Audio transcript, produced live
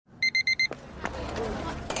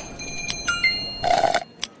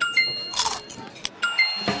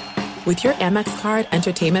With your Amex card,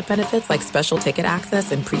 entertainment benefits like special ticket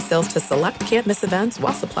access and pre-sales to select can't-miss events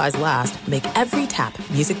while supplies last make every tap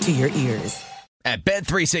music to your ears. At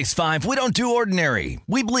Bet365, we don't do ordinary.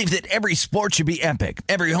 We believe that every sport should be epic.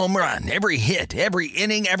 Every home run, every hit, every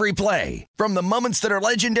inning, every play. From the moments that are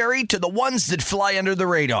legendary to the ones that fly under the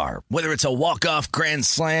radar. Whether it's a walk-off grand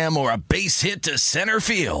slam or a base hit to center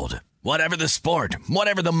field. Whatever the sport,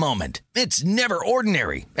 whatever the moment. It's never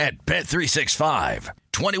ordinary at Bet365.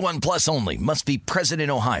 21 plus only. Must be present in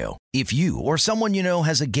Ohio. If you or someone you know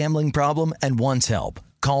has a gambling problem and wants help,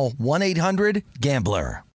 call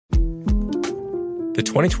 1-800-GAMBLER. The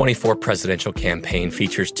 2024 presidential campaign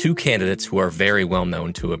features two candidates who are very well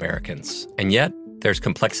known to Americans. And yet, there's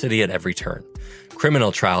complexity at every turn.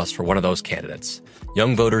 Criminal trials for one of those candidates.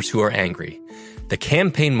 Young voters who are angry. The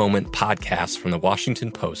Campaign Moment podcast from the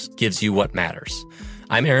Washington Post gives you what matters.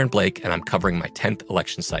 I'm Aaron Blake, and I'm covering my 10th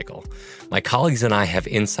election cycle. My colleagues and I have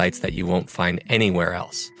insights that you won't find anywhere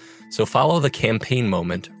else. So follow The Campaign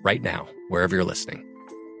Moment right now, wherever you're listening.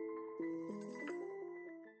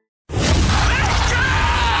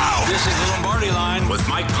 This is the Lombardi Line with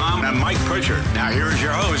Mike Palm and Mike Pritchard. Now here's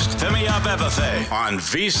your host, Femi Abebefe, on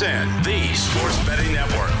VSiN, the Sports Betting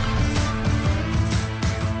Network.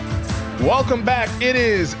 Welcome back. It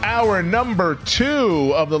is hour number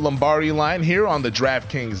 2 of the Lombardi Line here on the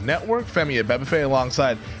DraftKings Network. Femi Abebefe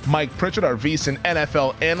alongside Mike Pritchard, our VSiN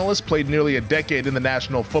NFL analyst, played nearly a decade in the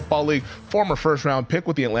National Football League, former first-round pick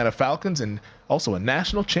with the Atlanta Falcons, and also a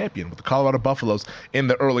national champion with the Colorado Buffaloes in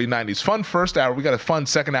the early 90s. Fun first hour. We got a fun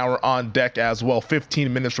second hour on deck as well.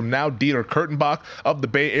 15 minutes from now, Dieter Kurtenbach of the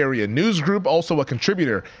Bay Area News Group, also a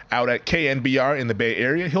contributor out at KNBR in the Bay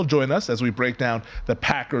Area. He'll join us as we break down the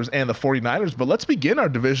Packers and the 49ers. But let's begin our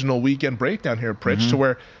divisional weekend breakdown here, Pritch, to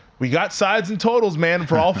where we got sides and totals, man,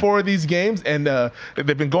 for all 4 of these games, and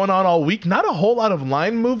they've been going on all week. Not a whole lot of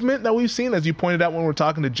line movement that we've seen, as you pointed out when we were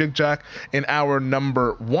talking to Jig Jack in hour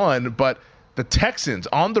number 1, but the Texans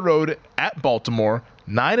on the road at Baltimore,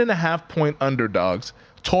 9.5-point underdogs,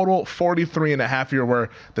 total 43.5 here, where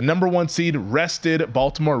the number 1 seed rested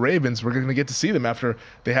Baltimore Ravens. We're going to get to see them after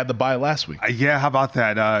they had the bye last week. Yeah, how about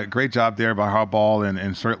that? Great job there by Harbaugh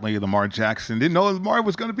and certainly Lamar Jackson. Didn't know Lamar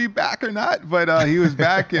was going to be back or not, but he was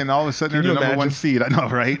back, and all of a sudden they're the number 1 seed. I know,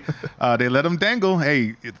 right? They let him dangle.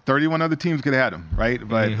 Hey, 31 other teams could have had him, right?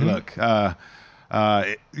 But look,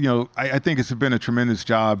 I think it's been a tremendous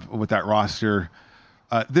job with that roster.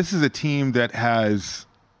 This is a team that has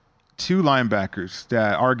 2 linebackers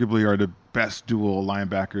that arguably are the best dual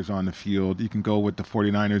linebackers on the field. You can go with the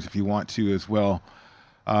 49ers if you want to as well.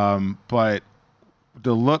 But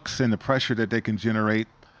the looks and the pressure that they can generate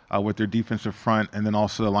with their defensive front, and then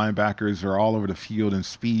also the linebackers are all over the field and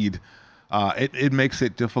speed, it makes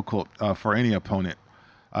it difficult for any opponent.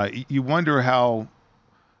 You wonder how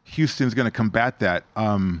Houston's going to combat that.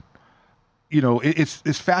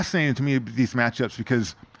 It's fascinating to me, these matchups,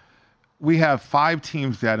 because we have 5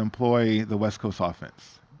 teams that employ the West Coast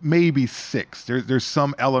offense, maybe 6. There's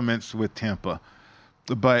some elements with Tampa,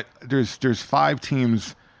 but there's 5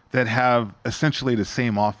 teams that have essentially the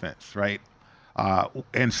same offense, right?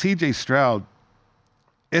 And C.J. Stroud,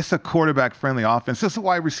 it's a quarterback-friendly offense. It's a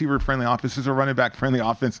wide receiver-friendly offense. It's a running back-friendly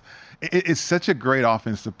offense. It's such a great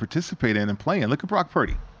offense to participate in and play in. Look at Brock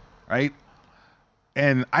Purdy, right?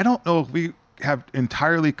 And I don't know if we have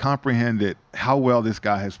entirely comprehended how well this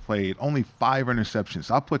guy has played. Only 5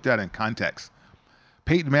 interceptions. I'll put that in context.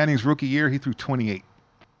 Peyton Manning's rookie year, he threw 28.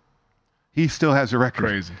 He still has a record.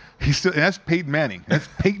 Crazy. And that's Peyton Manning. That's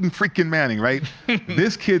Peyton freaking Manning, right?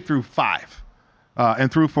 This kid threw 5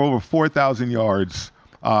 and threw for over 4,000 yards.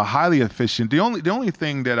 Highly efficient. The only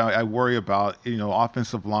thing that I worry about,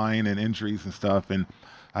 offensive line and injuries and stuff. And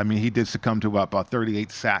I mean, he did succumb to about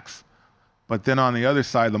 38 sacks. But then on the other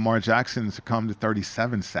side, Lamar Jackson succumbed to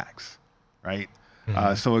 37 sacks, right?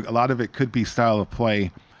 So a lot of it could be style of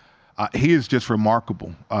play. He is just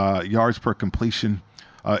remarkable. Yards per completion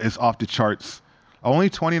is off the charts. Only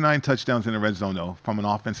 29 touchdowns in the red zone, though, from an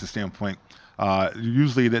offensive standpoint.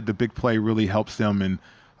 Usually the big play really helps them,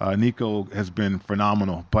 and Nico has been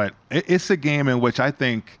phenomenal. But it's a game in which I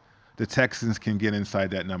think the Texans can get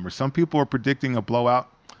inside that number. Some people are predicting a blowout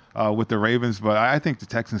with the Ravens, but I think the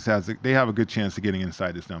Texans have a good chance of getting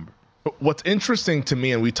inside this number. What's interesting to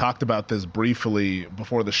me, and we talked about this briefly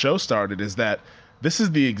before the show started, is that this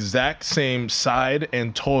is the exact same side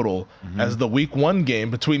and total as the Week 1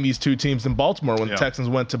 game between these 2 teams in Baltimore when the Texans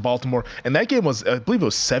went to Baltimore. And that game was, I believe it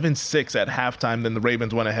was 7-6 at halftime. Then the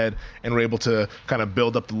Ravens went ahead and were able to kind of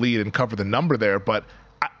build up the lead and cover the number there. But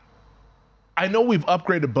I know we've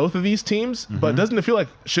upgraded both of these teams, but doesn't it feel like,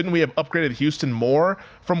 shouldn't we have upgraded Houston more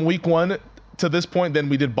from Week 1 to this point than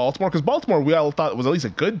we did Baltimore, because Baltimore we all thought was at least a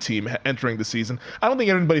good team entering the season. I don't think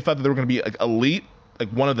everybody thought that they were going to be like elite, like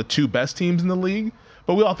one of the 2 best teams in the league,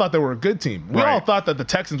 but we all thought they were a good team. We all thought that the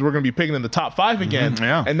Texans were going to be picking in the top 5 again,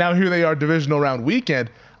 and now here they are divisional round weekend.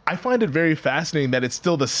 I find it very fascinating that it's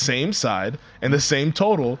still the same side and the same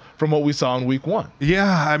total from what we saw in week 1.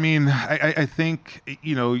 Yeah, I mean, I think,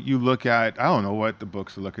 you look at, I don't know what the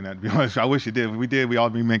books are looking at, to be honest. I wish it did. If we did, we'd all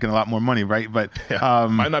be making a lot more money, right? But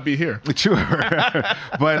might not be here. Sure.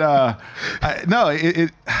 But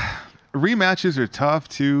rematches are tough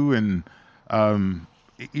too, and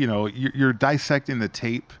you're dissecting the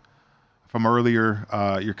tape from earlier.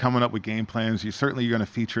 You're coming up with game plans. You're going to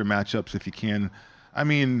feature matchups if you can. I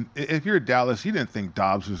mean, if you're Dallas, you didn't think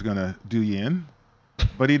Dobbs was going to do you in,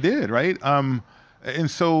 but he did, right? And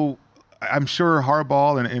so I'm sure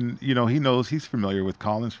Harbaugh and he knows, he's familiar with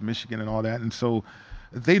Collins from Michigan and all that, and so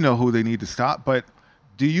they know who they need to stop. But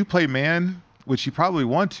do you play man, which you probably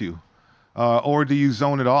want to, or do you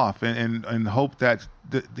zone it off and hope that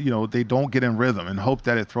they don't get in rhythm and hope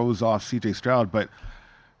that it throws off C.J. Stroud? But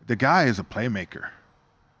the guy is a playmaker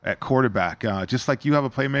at quarterback, just like you have a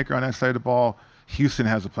playmaker on that side of the ball. Houston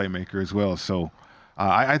has a playmaker as well. So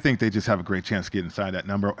I think they just have a great chance to get inside that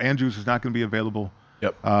number. Andrews is not going to be available.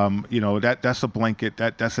 Yep. That's a blanket.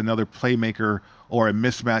 That's another playmaker or a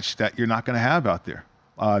mismatch that you're not going to have out there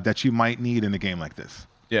that you might need in a game like this.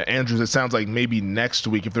 Yeah, Andrews, it sounds like maybe next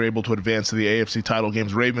week, if they're able to advance to the AFC title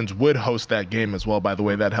games, Ravens would host that game as well, by the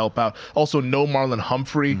way. That'd help out. Also, no Marlon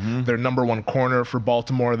Humphrey, their number 1 corner for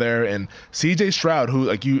Baltimore there. And C.J. Stroud, who,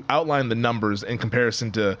 like you outlined the numbers in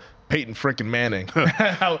comparison to Peyton frickin' Manning.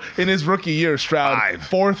 In his rookie year, Stroud,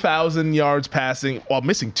 4,000 yards passing, while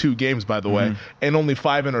missing 2 games, by the way, and only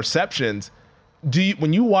 5 interceptions.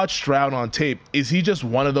 When you watch Stroud on tape, is he just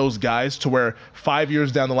one of those guys to where 5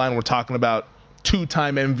 years down the line we're talking about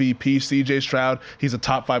 2-time MVP C.J. Stroud, he's a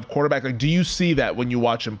top 5 quarterback? Like, do you see that when you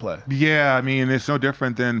watch him play? Yeah, I mean, it's no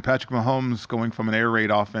different than Patrick Mahomes going from an air raid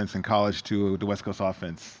offense in college to the West Coast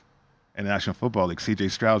offense in the National Football League. C.J.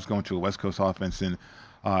 Stroud's going to a West Coast offense,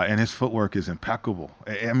 and his footwork is impeccable.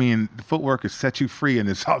 I mean, the footwork has set you free in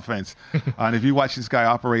this offense. And if you watch this guy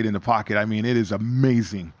operate in the pocket, I mean, it is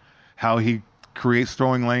amazing how he creates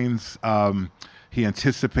throwing lanes. He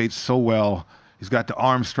anticipates so well. He's got the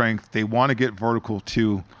arm strength. They want to get vertical,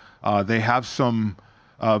 too. They have some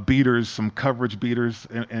beaters, some coverage beaters,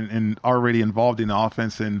 and already involved in the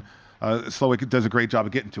offense. And Slowick does a great job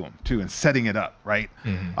of getting to him, too, and setting it up, right?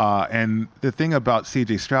 And the thing about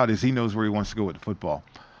C.J. Stroud is he knows where he wants to go with the football.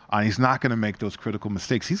 He's not going to make those critical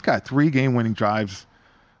mistakes. He's got 3 game-winning drives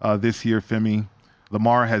this year, Femi.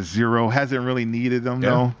 Lamar has 0. Hasn't really needed them,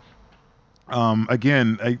 though.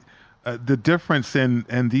 The difference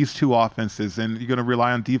in these 2 offenses, and you're going to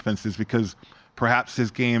rely on defenses because perhaps this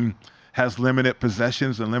game has limited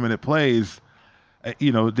possessions and limited plays.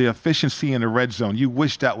 The efficiency in the red zone, you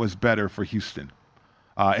wish that was better for Houston.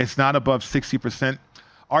 It's not above 60%.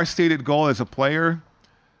 Our stated goal as a player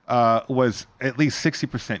was at least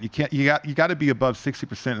 60%. You got to be above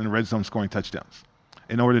 60% in the red zone scoring touchdowns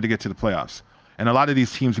in order to get to the playoffs. And a lot of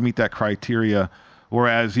these teams meet that criteria,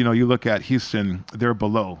 whereas, you look at Houston, they're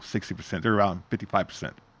below 60%. They're around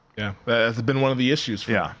 55%. Yeah, that's been one of the issues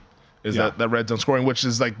for them. That red zone scoring, which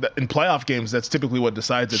is like in playoff games, that's typically what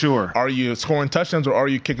decides it. Sure. Are you scoring touchdowns or are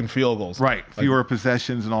you kicking field goals? Right. Fewer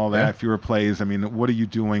possessions and all that, fewer plays. I mean, what are you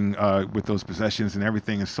doing with those possessions? And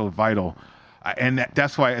everything is so vital. And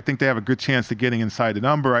that's why I think they have a good chance of getting inside the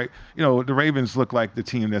number. The Ravens look like the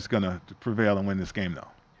team that's going to prevail and win this game, though.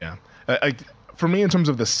 Yeah. For me, in terms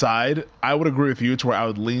of the side, I would agree with you to where I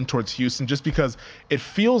would lean towards Houston just because it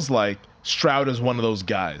feels like Stroud is one of those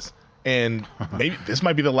guys. And maybe this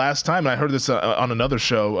might be the last time, and I heard this on another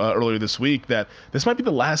show earlier this week, that this might be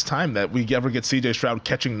the last time that we ever get C.J. Stroud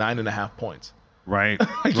catching 9.5 points. Right.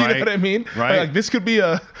 You know what I mean? Right. Like this could be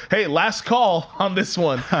last call on this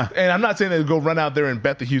one. And I'm not saying they go run out there and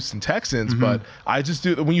bet the Houston Texans, but I just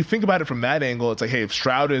do. When you think about it from that angle, it's like, hey, if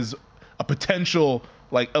Stroud is a potential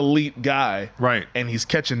elite guy, right, and he's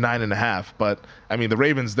catching 9.5. But I mean, the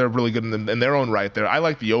Ravens, they're really good in their own right there. I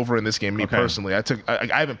like the over in this game, personally. I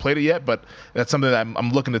haven't played it yet, but that's something that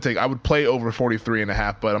I'm looking to take. I would play over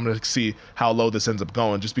 43.5, but I'm going to see how low this ends up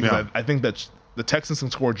going, just because I think that the Texans can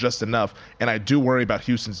score just enough, and I do worry about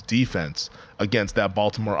Houston's defense against that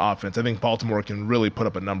Baltimore offense. I think Baltimore can really put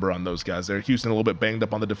up a number on those guys there. Houston a little bit banged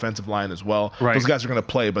up on the defensive line as well. Right. Those guys are going to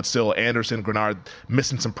play, but still, Anderson, Grenard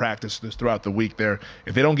missing some practice throughout the week there.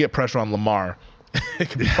 If they don't get pressure on Lamar, it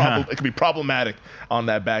could be problematic on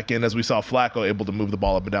that back end, as we saw Flacco able to move the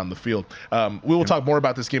ball up and down the field. We will talk more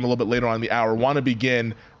about this game a little bit later on in the hour. Want to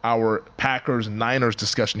begin our Packers-Niners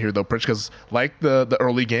discussion here, though, Pritch, because like the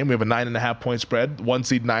early game, we have a 9.5-point spread,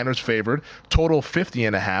 1-seed Niners favored, total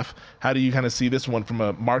 50.5. How do you kind of see this one from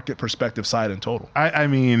a market perspective side and total? I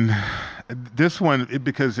mean, this one,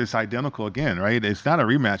 because it's identical again, right? It's not a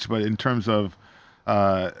rematch, but in terms of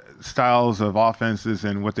styles of offenses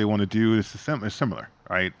and what they want to do, it's similar,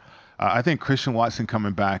 right? I think Christian Watson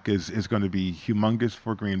coming back is going to be humongous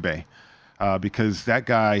for Green Bay because that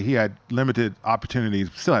guy, he had limited opportunities,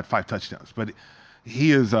 still had 5 touchdowns, but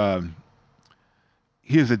he is a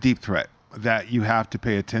deep threat that you have to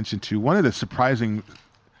pay attention to. One of the surprising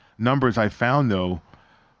numbers I found, though,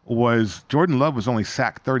 was Jordan Love was only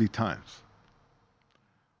sacked 30 times.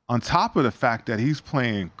 On top of the fact that he's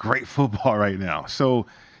playing great football right now. So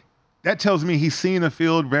that tells me he's seeing the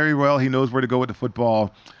field very well. He knows where to go with the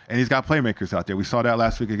football, and he's got playmakers out there. We saw that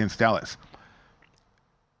last week against Dallas.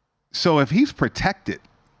 So if he's protected,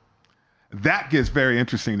 that gets very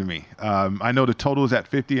interesting to me. I know the total is at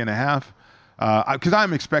 50.5 because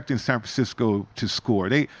I'm expecting San Francisco to score.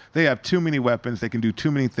 They have too many weapons. They can do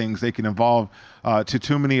too many things. They can evolve to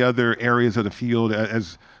too many other areas of the field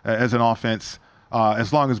as an offense.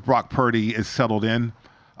 As long as Brock Purdy is settled in.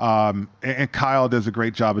 And Kyle does a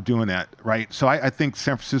great job of doing that, right? So I think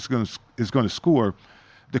San Francisco is going to score.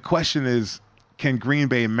 The question is, can Green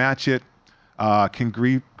Bay match it? Can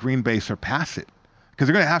Green Bay surpass it? Because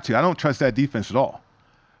they're going to have to. I don't trust that defense at all.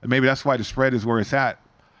 And maybe that's why the spread is where it's at.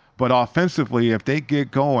 But offensively, if they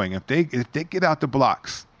get going, if they get out the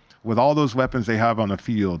blocks with all those weapons they have on the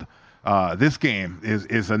field, this game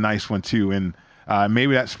is a nice one too. And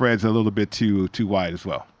maybe that spread's a little bit too wide as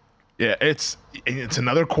well. Yeah, it's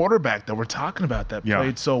another quarterback that we're talking about that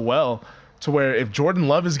played so well to where if Jordan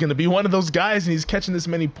Love is going to be one of those guys and he's catching this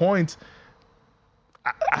many points,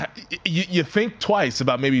 you think twice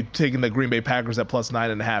about maybe taking the Green Bay Packers at plus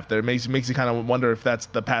 9.5. That makes you kind of wonder if that's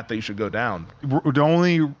the path that you should go down. The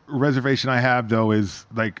only reservation I have, though, is,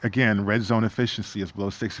 like, again, red zone efficiency is below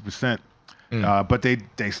 60%. But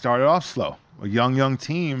they started off slow. A young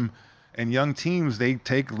team, and young teams, they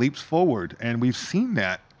take leaps forward. And we've seen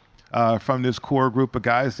that from this core group of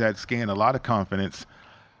guys that's gained a lot of confidence.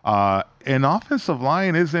 And offensive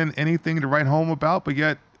line isn't anything to write home about, but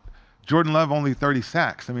yet Jordan Love only 30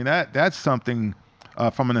 sacks. I mean, that's something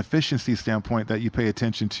from an efficiency standpoint that you pay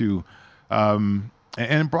attention to.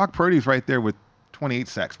 And Brock Purdy's right there with 28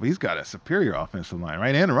 sacks, but he's got a superior offensive line,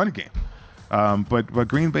 right, and a running game. But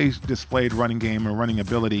Green Bay displayed running game and running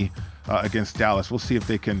ability against Dallas. We'll see if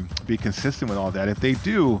they can be consistent with all that. If they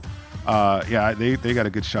do, they got a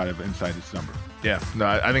good shot of inside this number. Yeah, no,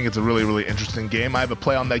 I think it's a really, really interesting game. I have a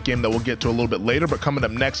play on that game that we'll get to a little bit later, but coming up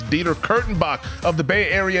next, Dieter Kurtenbach of the Bay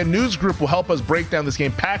Area News Group will help us break down this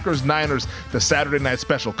game. Packers-Niners, the Saturday night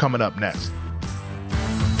special, coming up next.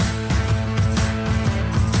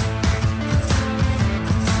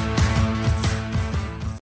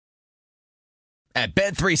 At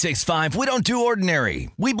Bet365, we don't do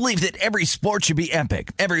ordinary. We believe that every sport should be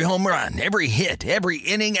epic. Every home run, every hit, every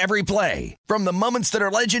inning, every play. From the moments that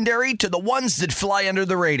are legendary to the ones that fly under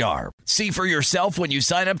the radar. See for yourself when you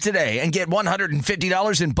sign up today and get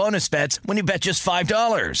 $150 in bonus bets when you bet just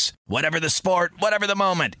 $5. Whatever the sport, whatever the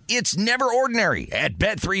moment, it's never ordinary at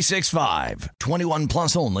Bet365. 21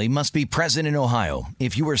 plus only. Must be present in Ohio.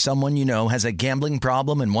 If you or someone you know has a gambling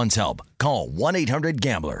problem and wants help, call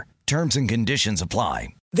 1-800-GAMBLER. Terms and conditions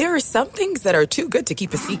apply. There are some things that are too good to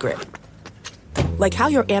keep a secret. Like how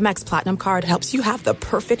your Amex Platinum card helps you have the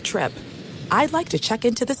perfect trip. I'd like to check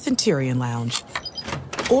into the Centurion Lounge.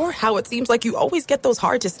 Or how it seems like you always get those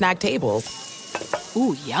hard-to-snag tables.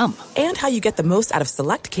 Ooh, yum. And how you get the most out of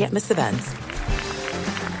select can't-miss events.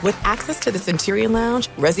 With access to the Centurion Lounge,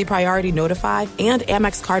 Resi Priority Notify, and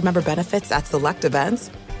Amex card member benefits at select events,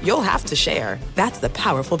 you'll have to share. That's the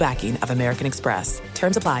powerful backing of American Express.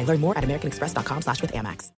 Terms apply. Learn more at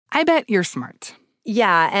americanexpress.com/withAmex. I bet you're smart.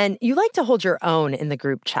 Yeah, and you like to hold your own in the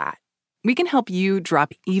group chat. We can help you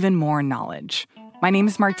drop even more knowledge. My name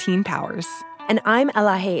is Martine Powers. And I'm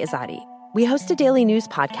Elahe Izadi. We host a daily news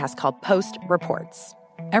podcast called Post Reports.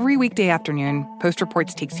 Every weekday afternoon, Post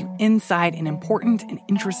Reports takes you inside an important and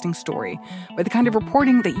interesting story with the kind of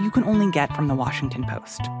reporting that you can only get from the Washington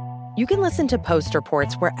Post. You can listen to Post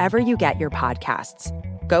Reports wherever you get your podcasts.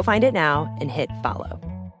 Go find it now and hit follow.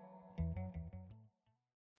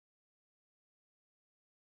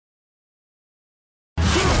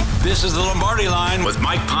 This is the Lombardi Line with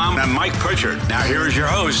Mike Palm and Mike Pritchard. Now here is your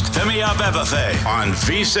host, Femi Abebefe, on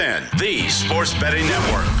VSiN, the Sports Betting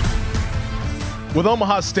Network. With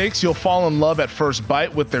Omaha Steaks, you'll fall in love at first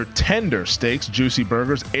bite with their tender steaks, juicy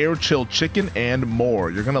burgers, air-chilled chicken, and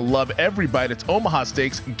more. You're going to love every bite. It's Omaha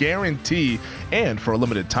Steaks guarantee. And for a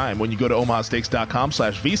limited time, when you go to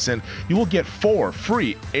omahasteaks.com/vsin, you will get 4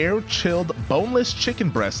 free air-chilled boneless chicken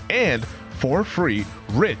breasts and 4 free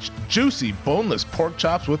rich, juicy, boneless pork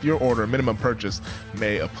chops with your order. Minimum purchase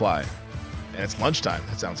may apply. And it's lunchtime.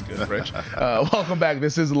 That sounds good, Rich. Welcome back.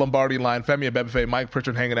 This is the Lombardi Line. Femi Abebefe, Mike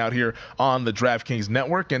Pritchard hanging out here on the DraftKings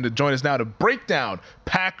Network. And to join us now to break down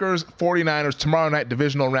Packers 49ers tomorrow night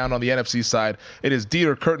divisional round on the NFC side, it is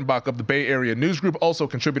Dieter Kurtenbach of the Bay Area News Group, also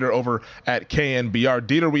contributor over at KNBR.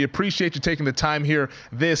 Dieter, we appreciate you taking the time here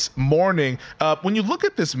this morning. When you look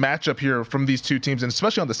at this matchup here from these two teams, and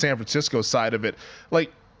especially on the San Francisco side of it,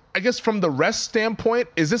 I guess from the rest standpoint,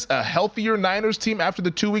 is this a healthier Niners team after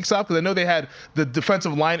the 2 weeks off? Because I know they had the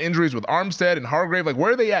defensive line injuries with Armstead and Hargrave.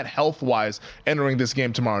 Where are they at health-wise entering this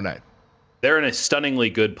game tomorrow night? They're in a stunningly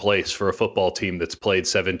good place for a football team that's played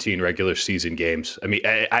 17 regular season games. I mean,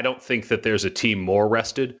 I don't think that there's a team more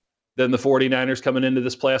rested than the 49ers coming into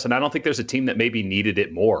this playoffs, and I don't think there's a team that maybe needed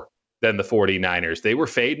it more than the 49ers. They were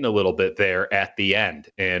fading a little bit there at the end.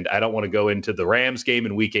 And I don't want to go into the Rams game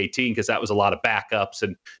in week 18 because that was a lot of backups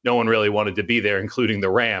and no one really wanted to be there, including the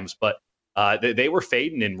Rams. But they were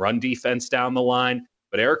fading in run defense down the line.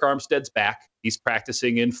 But Eric Armstead's back. He's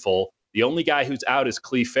practicing in full. The only guy who's out is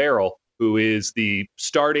Cleve Farrell, who is the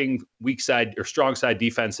starting weak side or strong side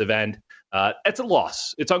defensive end. It's a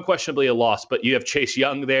loss. It's unquestionably a loss. But you have Chase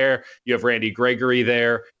Young there. You have Randy Gregory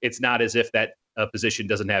there. It's not as if that position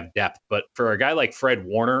doesn't have depth. But for a guy like Fred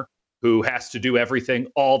Warner, who has to do everything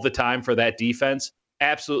all the time for that defense,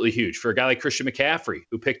 absolutely huge. For a guy like Christian McCaffrey,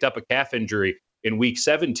 who picked up a calf injury in week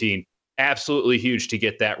 17, absolutely huge to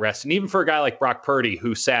get that rest. And even for a guy like Brock Purdy,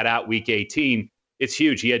 who sat out week 18, it's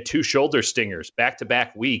huge. He had 2 shoulder stingers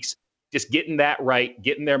back-to-back weeks. Just getting that right,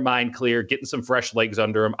 getting their mind clear, getting some fresh legs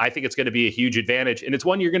under him, I think it's going to be a huge advantage. And it's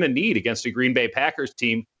one you're going to need against a Green Bay Packers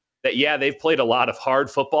team that, they've played a lot of hard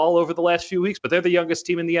football over the last few weeks, but they're the youngest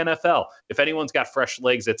team in the NFL. If anyone's got fresh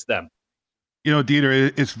legs, it's them. You know,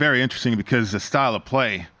 Dieter, it's very interesting because the style of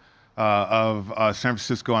play of San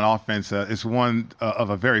Francisco on offense is one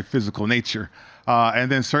of a very physical nature.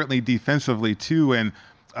 And then certainly defensively, too. And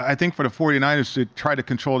I think for the 49ers to try to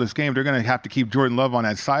control this game, they're going to have to keep Jordan Love on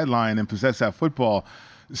that sideline and possess that football.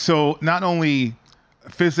 So not only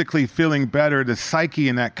physically feeling better, the psyche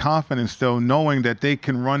and that confidence, though, knowing that they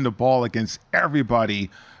can run the ball against everybody,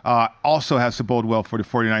 also has to bode well for the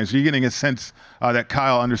 49ers. You're getting a sense that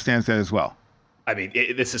Kyle understands that as well. I mean,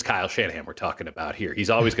 this is Kyle Shanahan we're talking about here. He's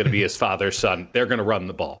always going to be his father's son. They're going to run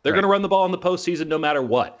the ball. They're going to run the ball in the postseason no matter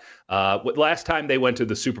what. Last time they went to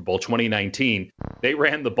the Super Bowl, 2019, they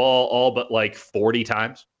ran the ball all but 40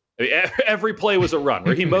 times. I mean, every play was a run.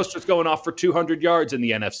 Raheem Mostert's going off for 200 yards in the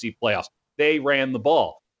NFC playoffs. They ran the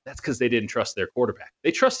ball. That's because they didn't trust their quarterback.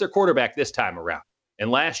 They trust their quarterback this time around. And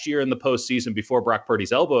last year in the postseason, before Brock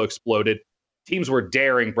Purdy's elbow exploded, teams were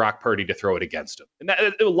daring Brock Purdy to throw it against him. And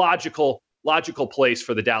that a logical place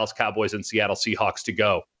for the Dallas Cowboys and Seattle Seahawks to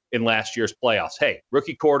go in last year's playoffs. Hey,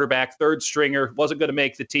 rookie quarterback, third stringer, wasn't going to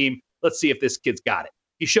make the team. Let's see if this kid's got it.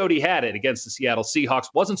 He showed he had it against the Seattle Seahawks.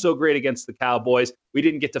 Wasn't so great against the Cowboys. We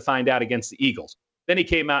didn't get to find out against the Eagles. Then he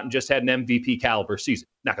came out and just had an MVP caliber season.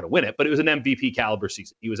 Not going to win it, but it was an MVP caliber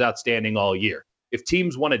season. He was outstanding all year. If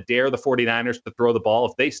teams want to dare the 49ers to throw the ball,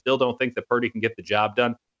 if they still don't think that Purdy can get the job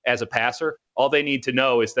done as a passer, all they need to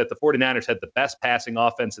know is that the 49ers had the best passing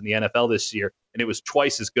offense in the NFL this year, and it was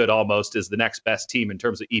twice as good almost as the next best team in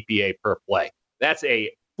terms of EPA per play. That's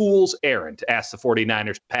a fool's errand to ask the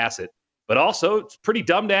 49ers to pass it. But also, it's pretty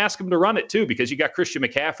dumb to ask them to run it, too, because you got Christian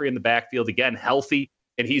McCaffrey in the backfield, again, healthy,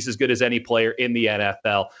 and he's as good as any player in the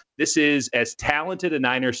NFL. This is as talented a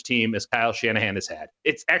Niners team as Kyle Shanahan has had.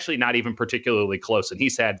 It's actually not even particularly close, and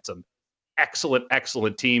he's had some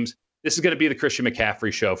excellent teams. This is going to be the Christian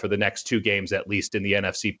McCaffrey show for the next 2 games, at least in the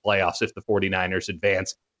NFC playoffs, if the 49ers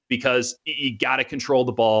advance, because you got to control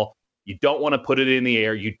the ball. You don't want to put it in the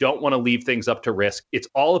air. You don't want to leave things up to risk. It's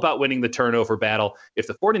all about winning the turnover battle. If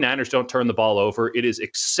the 49ers don't turn the ball over, it is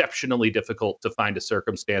exceptionally difficult to find a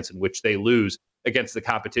circumstance in which they lose against the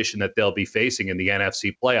competition that they'll be facing in the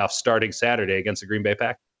NFC playoffs starting Saturday against the Green Bay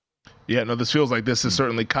Packers. Yeah, no, this feels like this is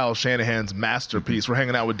certainly Kyle Shanahan's masterpiece. We're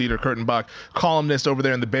hanging out with Dieter Kurtenbach, columnist over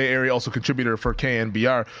there in the Bay Area, also contributor for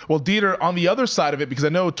KNBR. Well, Dieter, on the other side of it, because I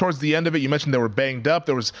know towards the end of it, you mentioned they were banged up.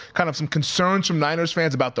 There was kind of some concerns from Niners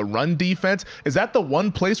fans about the run defense. Is that the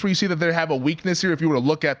one place where you see that they have a weakness here? If you were to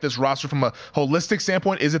look at this roster from a holistic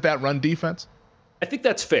standpoint, is it that run defense? I think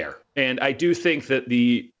that's fair. And I do think that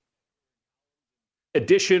the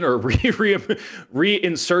addition or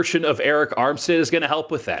reinsertion of Eric Armstead is going to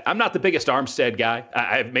help with that. I'm not the biggest Armstead guy.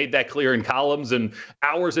 I've made that clear in columns and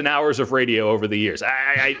hours of radio over the years.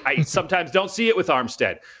 I sometimes don't see it with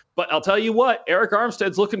Armstead. But I'll tell you what, Eric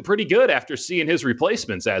Armstead's looking pretty good after seeing his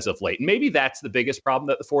replacements as of late. And maybe that's the biggest problem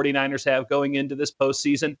that the 49ers have going into this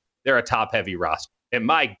postseason. They're a top-heavy roster. And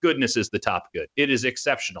my goodness, is the top good. It is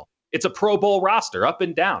exceptional. It's a Pro Bowl roster, up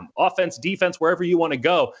and down, offense, defense, wherever you want to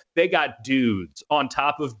go. They got dudes on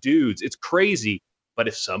top of dudes. It's crazy. But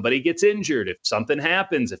if somebody gets injured, if something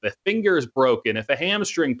happens, if a finger is broken, if a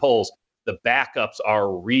hamstring pulls, the backups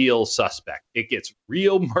are real suspect. It gets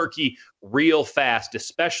real murky real fast,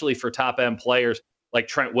 especially for top-end players like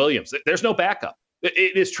Trent Williams. There's no backup.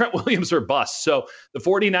 It is Trent Williams or bust. So the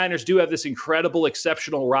 49ers do have this incredible,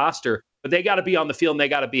 exceptional roster, but they got to be on the field and they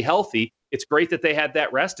got to be healthy. It's great that they had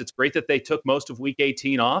that rest. It's great that they took most of Week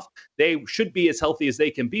 18 off. They should be as healthy as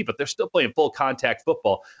they can be, but they're still playing full contact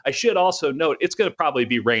football. I should also note it's going to probably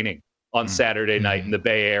be raining on Saturday night in the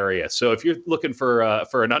Bay Area. So if you're looking for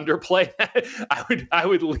an underplay, I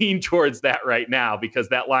would lean towards that right now because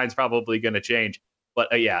that line's probably going to change.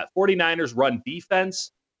 But 49ers run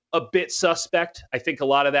defense, a bit suspect. I think a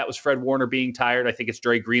lot of that was Fred Warner being tired. I think it's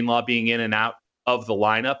Dre Greenlaw being in and out of the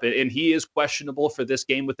lineup. And he is questionable for this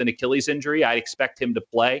game with an Achilles injury. I expect him to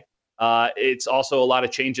play. It's also a lot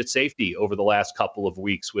of change at safety over the last couple of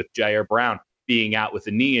weeks with Jair Brown being out with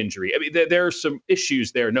a knee injury. I mean, there are some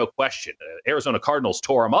issues there, no question. Arizona Cardinals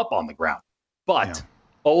tore him up on the ground. But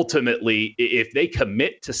ultimately, if they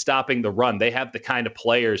commit to stopping the run, they have the kind of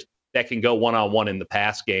players that can go one-on-one in the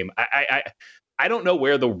pass game. I don't know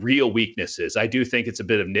where the real weakness is. I do think it's a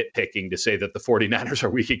bit of nitpicking to say that the 49ers are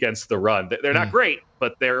weak against the run. They're not great,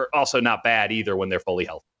 but they're also not bad either when they're fully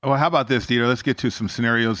healthy. Well, how about this, Dieter? Let's get to some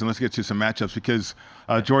scenarios and let's get to some matchups because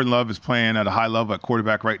Jordan Love is playing at a high level at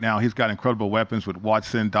quarterback right now. He's got incredible weapons with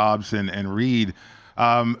Watson, Dobbs, and Reed.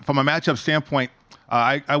 From a matchup standpoint,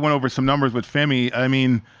 I went over some numbers with Femi. I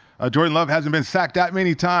mean, Jordan Love hasn't been sacked that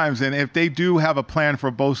many times, and if they do have a plan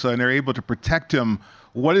for Bosa and they're able to protect him,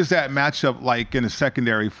 what is that matchup like in the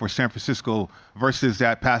secondary for San Francisco versus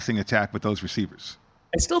that passing attack with those receivers?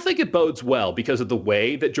 I still think it bodes well because of the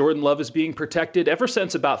way that Jordan Love is being protected. Ever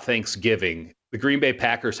since about Thanksgiving, the Green Bay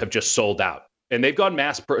Packers have just sold out. And they've gone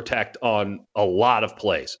mass protect on a lot of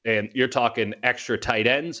plays. And you're talking extra tight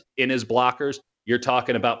ends in his blockers. You're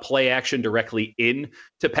talking about play action directly in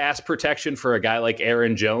to pass protection for a guy like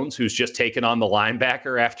Aaron Jones, who's just taken on the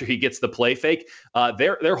linebacker after he gets the play fake.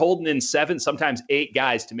 They're holding in 7, sometimes 8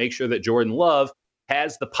 guys to make sure that Jordan Love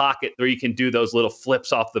has the pocket where you can do those little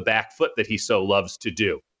flips off the back foot that he so loves to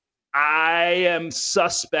do. I am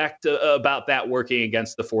suspect about that working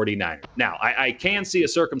against the 49ers. Now, I can see a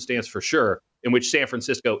circumstance for sure in which San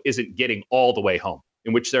Francisco isn't getting all the way home,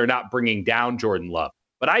 in which they're not bringing down Jordan Love.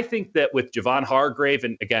 But I think that with Javon Hargrave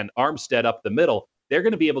and, again, Armstead up the middle, they're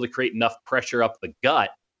going to be able to create enough pressure up the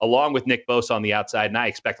gut, along with Nick Bosa on the outside. And I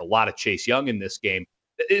expect a lot of Chase Young in this game.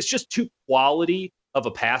 It's just too quality of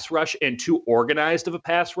a pass rush and too organized of a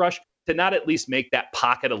pass rush to not at least make that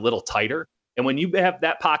pocket a little tighter. And when you have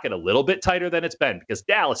that pocket a little bit tighter than it's been, because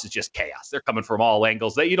Dallas is just chaos. They're coming from all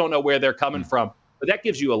angles. You don't know where they're coming from. But that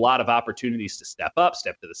gives you a lot of opportunities to step up,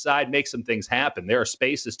 step to the side, make some things happen. There are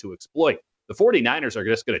spaces to exploit. The 49ers are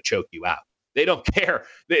just going to choke you out. They don't care.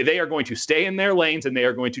 They are going to stay in their lanes, and they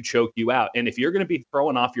are going to choke you out. And if you're going to be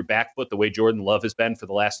throwing off your back foot the way Jordan Love has been for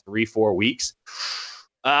the last 3-4 weeks,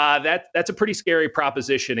 that's a pretty scary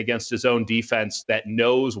proposition against his own defense that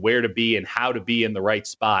knows where to be and how to be in the right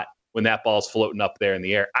spot when that ball's floating up there in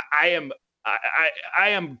the air. If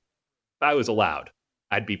I was allowed,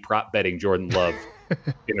 I'd be prop betting Jordan Love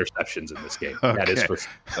interceptions in this game. Okay. That is for sure.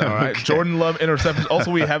 All right. Okay. Jordan Love interceptions. Also,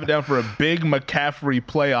 we have it down for a big McCaffrey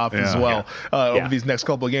playoff as well over these next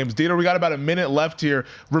couple of games. Dieter, we got about a minute left here.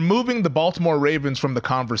 Removing the Baltimore Ravens from the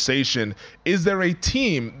conversation, is there a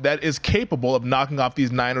team that is capable of knocking off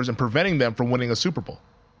these Niners and preventing them from winning a Super Bowl?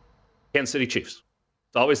 Kansas City Chiefs.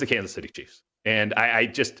 It's always the Kansas City Chiefs. And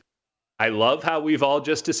I love how we've all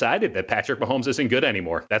just decided that Patrick Mahomes isn't good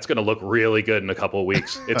anymore. That's going to look really good in a couple of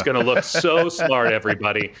weeks. It's going to look so smart,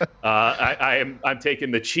 everybody. I'm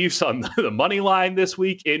taking the Chiefs on the money line this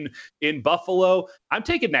week in Buffalo. I'm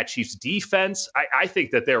taking that Chiefs defense. I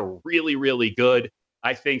think that they're really, really good.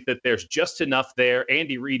 I think that there's just enough there.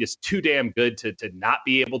 Andy Reid is too damn good to not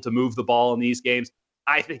be able to move the ball in these games.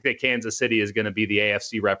 I think that Kansas City is going to be the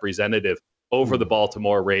AFC representative over the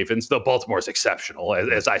Baltimore Ravens, though Baltimore is exceptional,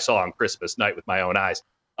 as I saw on Christmas night with my own eyes.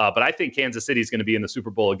 But I think Kansas City is going to be in the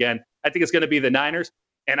Super Bowl again. I think it's going to be the Niners.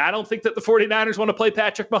 And I don't think that the 49ers want to play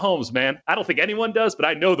Patrick Mahomes, man. I don't think anyone does, but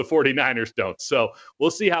I know the 49ers don't. So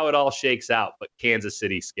we'll see how it all shakes out. But Kansas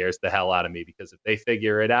City scares the hell out of me because if they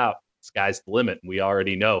figure it out, sky's the limit. We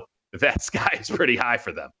already know that sky is pretty high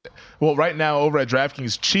for them. Well, right now over at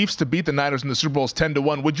DraftKings, Chiefs to beat the Niners in the Super Bowl is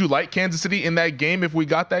 10-1. Would you like Kansas City in that game if we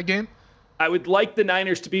got that game? I would like the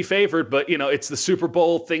Niners to be favored, but it's the Super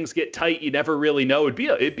Bowl. Things get tight. You never really know.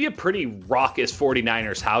 It'd be a pretty raucous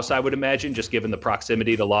 49ers house, I would imagine, just given the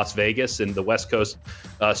proximity to Las Vegas and the West Coast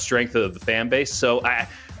strength of the fan base. So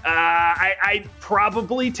I'd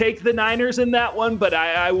probably take the Niners in that one, but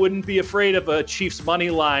I wouldn't be afraid of a Chiefs money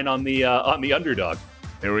line on the underdog.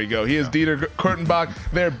 There we go. He is Dieter Kurtenbach,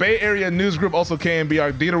 their Bay Area news group, also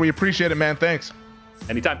KNBR. Dieter, we appreciate it, man. Thanks.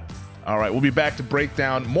 Anytime. All right, we'll be back to break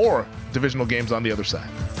down more divisional games on the other side.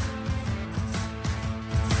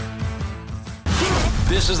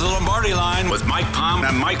 This is the Lombardi Line with Mike Palm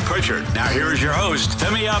and Mike Pritchard. Now here is your host,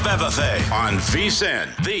 Femi Abebefe, on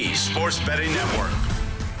VSiN, the Sports Betting Network.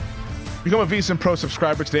 Become a VSiN Pro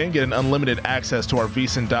subscriber today and get an unlimited access to our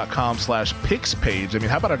VSiN.com/picks page. I mean,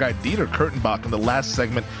 how about our guy Dieter Kurtenbach in the last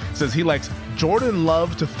segment says he likes Jordan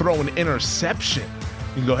Love to throw an interception.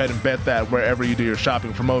 You can go ahead and bet that wherever you do your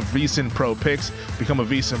shopping. Promote VSiN Pro Picks. Become a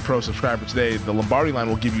VSiN Pro subscriber today. The Lombardi Line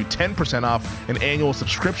will give you 10% off an annual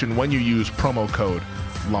subscription when you use promo code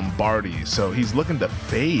Lombardi. So he's looking to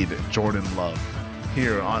fade Jordan Love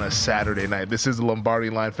here on a Saturday night. This is the Lombardi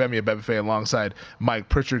Line. Femi Abebefe alongside Mike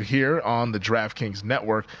Pritchard here on the DraftKings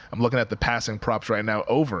Network. I'm looking at the passing props right now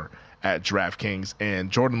over at DraftKings.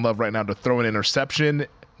 And Jordan Love right now to throw an interception,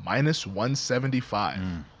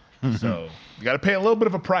 -175. So you got to pay a little bit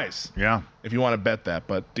of a price if you want to bet that.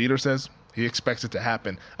 But Dieter says he expects it to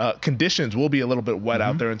happen. Conditions will be a little bit wet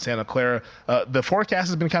out there in Santa Clara. The forecast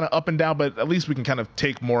has been kind of up and down, but at least we can kind of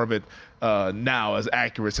take more of it now as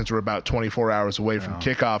accurate since we're about 24 hours away from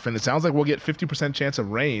kickoff. And it sounds like we'll get 50% chance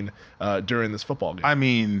of rain during this football game. I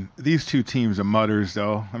mean, these two teams are mutters,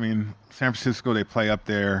 though. I mean, San Francisco, they play up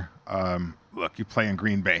there. Look, you play in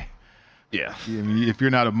Green Bay. Yeah. I mean, if you're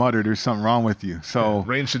not a mutter, there's something wrong with you. So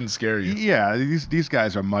rain shouldn't scare you. Yeah, these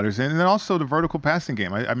guys are mutters. And then also the vertical passing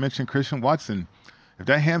game. I mentioned Christian Watson. If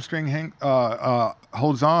that hamstring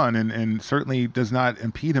holds on and certainly does not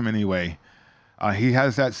impede him anyway, he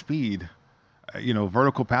has that speed.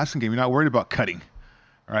 Vertical passing game, you're not worried about cutting,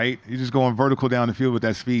 right? You're just going vertical down the field with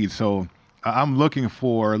that speed. So I'm looking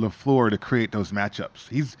for LaFleur to create those matchups.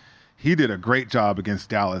 He did a great job against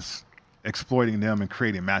Dallas, exploiting them and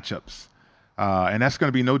creating matchups. And that's going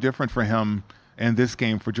to be no different for him in this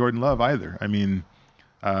game for Jordan Love either. I mean,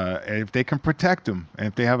 if they can protect him and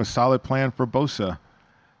if they have a solid plan for Bosa,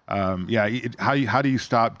 how do you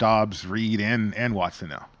stop Dobbs, Reed, and Watson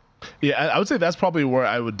now? Yeah, I would say that's probably where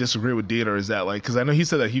I would disagree with Dieter is that, because I know he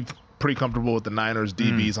said that he's pretty comfortable with the Niners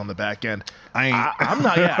DBs on the back end. I'm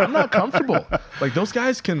not comfortable. Those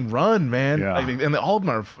guys can run, man. Yeah. And all of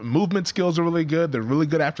them are movement skills are really good. They're really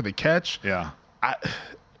good after the catch. Yeah.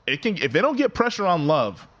 If they don't get pressure on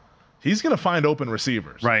Love, he's going to find open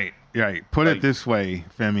receivers. Right. Put it this way,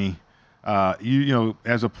 Femi.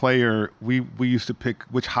 As a player, we used to pick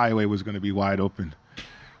which highway was going to be wide open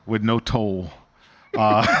with no toll.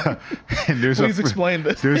 And Please explain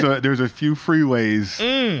this. There's a few freeways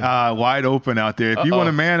wide open out there. If you want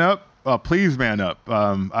to man up, please man up.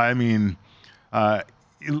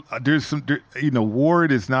 There's some.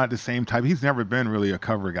 Ward is not the same type. He's never been really a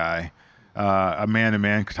cover guy. A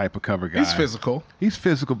man-to-man type of cover guy. He's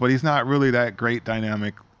physical. But he's not really that great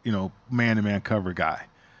dynamic, man-to-man cover guy.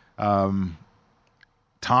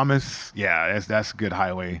 Thomas, that's a good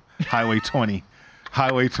highway. Highway 20.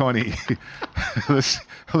 Highway 20.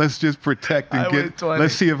 let's just protect and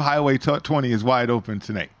let's see if Highway 20 is wide open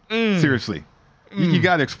tonight. Seriously. You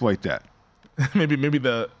got to exploit that. Maybe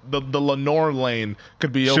the Lenore lane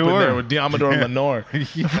could be open there with Diamador Lenore.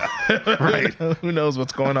 Right. Who knows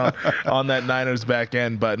what's going on that Niners back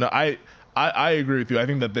end. But no, I agree with you. I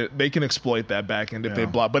think that they can exploit that back end if they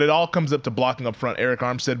block. But it all comes up to blocking up front. Eric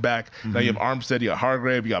Armstead back. Now you have Armstead, you got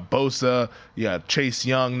Hargrave, you got Bosa, you got Chase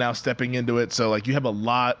Young now stepping into it. So you have a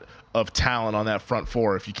lot of talent on that front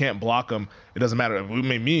four. If you can't block them, it doesn't matter.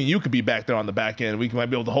 Me and you could be back there on the back end. We might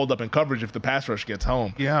be able to hold up in coverage if the pass rush gets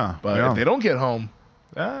home. But if they don't get home,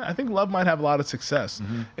 I think Love might have a lot of success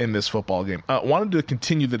in this football game. Wanted to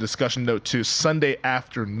continue the discussion, though, to Sunday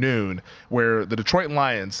afternoon, where the Detroit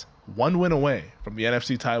Lions, one win away from the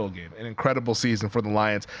NFC title game. An incredible season for the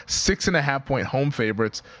Lions. 6.5-point home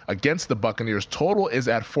favorites against the Buccaneers. Total is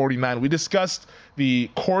at 49. We discussed the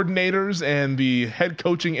coordinators and the head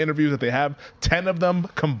coaching interviews that they have. 10 of them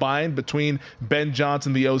combined between Ben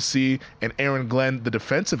Johnson, the OC, and Aaron Glenn, the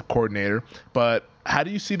defensive coordinator. But How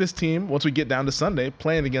do you see this team, once we get down to Sunday,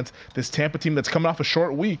 playing against this Tampa team that's coming off a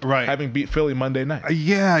short week, having beat Philly Monday night?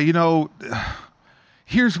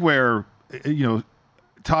 Here's where,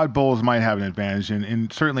 Todd Bowles might have an advantage.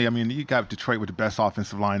 And certainly, you got Detroit with the best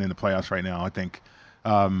offensive line in the playoffs right now, I think.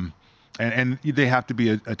 And they have to be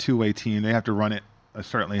a two-way team. They have to run it,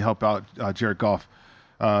 certainly help out Jared Goff.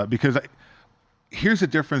 Because here's the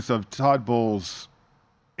difference of Todd Bowles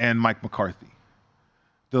and Mike McCarthy.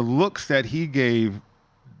 The looks that he gave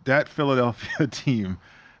that Philadelphia team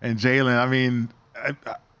and Jalen,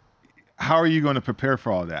 how are you going to prepare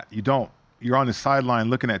for all that? You don't. You're on the sideline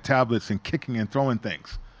looking at tablets and kicking and throwing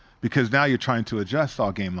things because now you're trying to adjust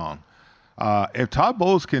all game long. If Todd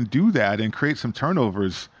Bowles can do that and create some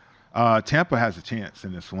turnovers, Tampa has a chance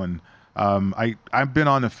in this one. I've been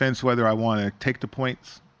on the fence whether I want to take the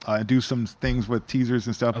points and do some things with teasers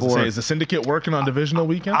and stuff. Is the syndicate working on divisional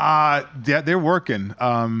weekend? They're working.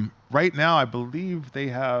 Right now, I believe they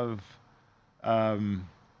have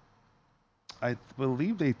I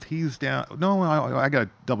believe they teased down. No, I got to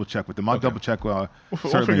double check with them. I'll double check. We'll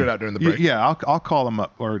figure it out during the break. Yeah, I'll call them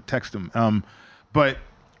up or text them. But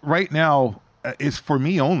right now, it's for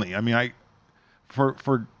me only.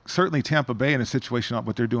 For certainly Tampa Bay in a situation of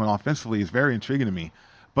what they're doing offensively is very intriguing to me.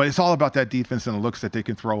 But it's all about that defense and the looks that they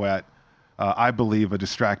can throw at, I believe, a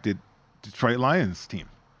distracted Detroit Lions team.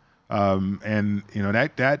 And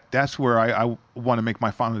that's where I want to make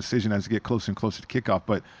my final decision as we get closer and closer to kickoff.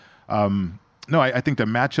 But I think the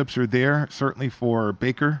matchups are there certainly for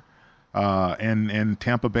Baker and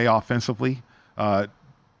Tampa Bay offensively.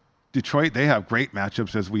 Detroit, they have great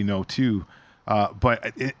matchups as we know too.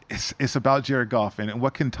 But it's about Jared Goff and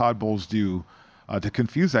what can Todd Bowles do to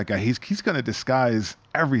confuse that guy. He's going to disguise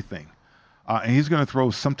everything. And he's going to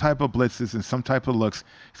throw some type of blitzes and some type of looks.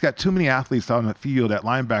 He's got too many athletes on the field at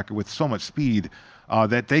linebacker with so much speed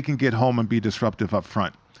that they can get home and be disruptive up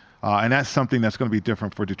front. And that's something that's going to be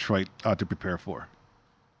different for Detroit to prepare for.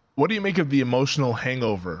 What do you make of the emotional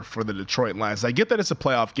hangover for the Detroit Lions? I get that it's a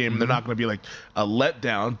playoff game and they're not going to be like a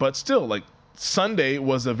letdown, but still, like Sunday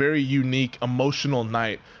was a very unique emotional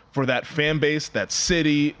night for that fan base, that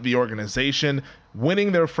city, the organization,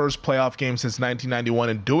 winning their first playoff game since 1991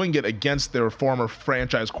 and doing it against their former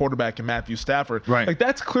franchise quarterback in Matthew Stafford. Right. Like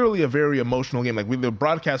that's clearly a very emotional game. Like the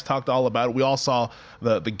broadcast talked all about it. We all saw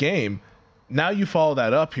the game. Now you follow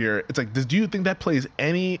that up here. It's like, do you think that plays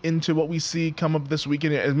any into what we see come up this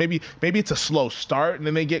weekend? Maybe it's a slow start and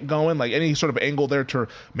then they get going. Like any sort of angle there to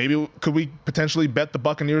maybe could we potentially bet the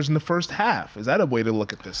Buccaneers in the first half? Is that a way to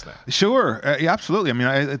look at this thing? Sure, yeah, absolutely.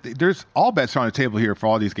 There's all bets are on the table here for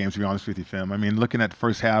all these games. To be honest with you, Fim. Looking at the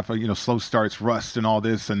first half, slow starts, rust, and all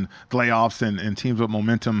this, and layoffs, and teams with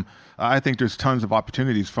momentum. I think there's tons of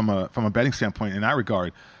opportunities from a betting standpoint in that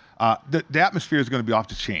regard. The atmosphere is going to be off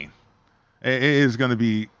the chain. It is going to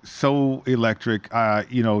be so electric.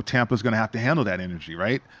 Tampa's going to have to handle that energy,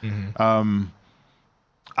 right? Mm-hmm.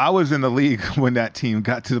 I was in the league when that team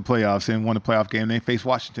got to the playoffs and won a playoff game. They faced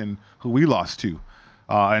Washington, who we lost to,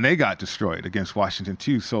 and they got destroyed against Washington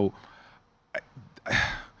too. So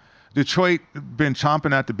Detroit been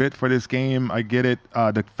chomping at the bit for this game. I get it.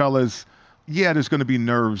 The fellas, there's going to be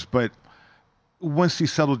nerves, but once he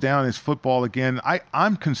settled down, it's football again.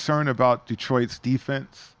 I'm concerned about Detroit's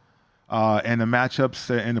defense. And the matchups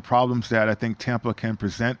and the problems that I think Tampa can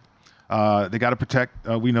present. They got to protect.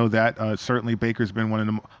 We know that. Certainly Baker's been one of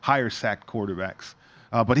the higher sacked quarterbacks.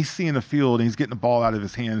 But he's seeing the field and he's getting the ball out of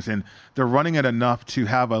his hands. And they're running it enough to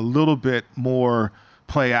have a little bit more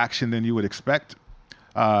play action than you would expect.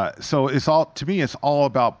 So it's all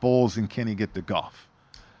about Bowles and can he get the Goff.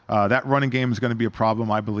 That running game is going to be a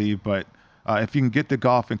problem, I believe. But if you can get the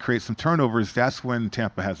Goff and create some turnovers, that's when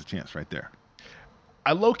Tampa has a chance right there.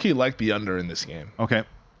 I low-key like the under in this game. Okay.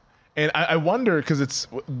 And I wonder, because it's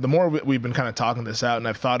the more we've been kind of talking this out, and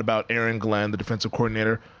I've thought about Aaron Glenn, the defensive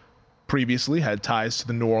coordinator, previously had ties to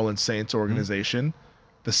the New Orleans Saints organization.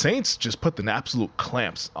 Mm-hmm. The Saints just put the absolute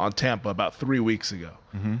clamps on Tampa about 3 weeks ago.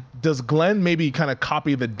 Mm-hmm. Does Glenn maybe kind of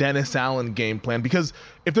copy the Dennis Allen game plan? Because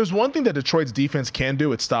if there's one thing that Detroit's defense can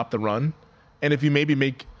do, it's stop the run. And if you maybe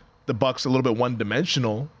make the Bucs a little bit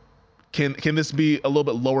one-dimensional, Can this be a little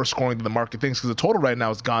bit lower scoring than the market thinks? Because the total right now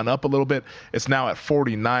has gone up a little bit. It's now at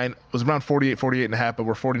 49. It was around 48 and a half, but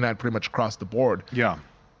we're 49 pretty much across the board. Yeah.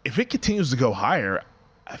 If it continues to go higher,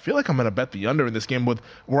 I feel like I'm going to bet the under in this game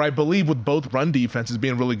where I believe with both run defenses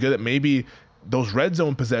being really good, that maybe those red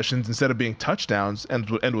zone possessions, instead of being touchdowns, end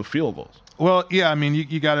with field goals. Well, yeah,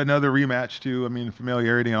 you got another rematch too.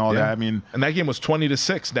 Familiarity and all that. And that game was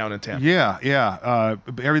 20-6 down in Tampa. Yeah.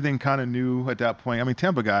 Everything kind of new at that point.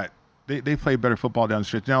 Tampa They play better football down the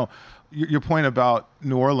stretch. Now, your point about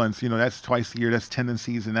New Orleans, that's twice a year, that's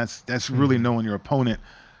tendencies, and that's really knowing your opponent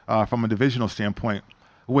from a divisional standpoint,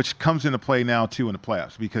 which comes into play now too in the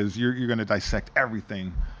playoffs, because you're going to dissect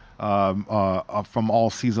everything from all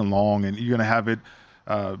season long, and you're going to have it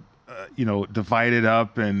divided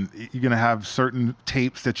up, and you're going to have certain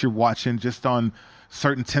tapes that you're watching just on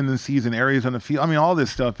certain tendencies and areas on the field. I mean, all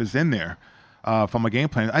this stuff is in there from a game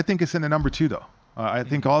plan. I think it's in the number 2, though. I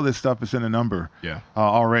think all this stuff is in a number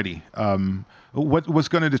already. What's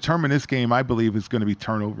going to determine this game, I believe, is going to be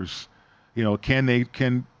turnovers.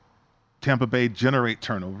 Can Tampa Bay generate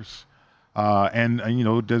turnovers? And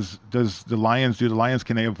does the Lions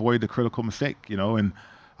can they avoid the critical mistake? And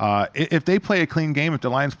if they play a clean game, if the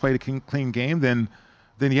Lions play a clean game, then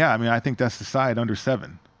yeah, I mean, I think that's the side under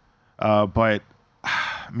 7. But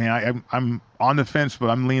man, I'm on the fence, but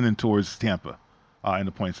I'm leaning towards Tampa in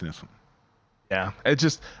the points in this one. Yeah, it's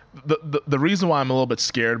just the reason why I'm a little bit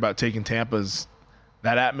scared about taking Tampa's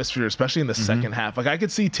that atmosphere, especially in the second half. Like, I could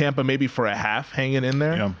see Tampa maybe for a half hanging in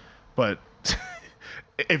there, but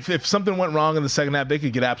if something went wrong in the second half, they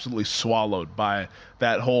could get absolutely swallowed by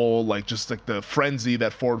that whole the frenzy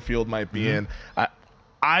that Ford Field might be in.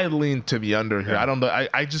 I lean to the under here. I don't know.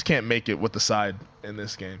 I just can't make it with the side in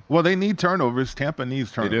this game. Well, they need turnovers. Tampa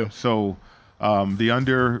needs turnovers. They do. So the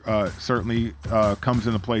under certainly comes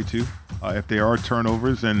into play too. If there are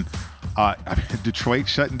turnovers, and Detroit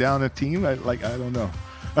shutting down a team, I don't know.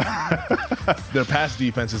 Their pass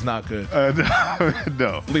defense is not good.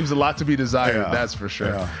 No. Leaves a lot to be desired, that's for sure.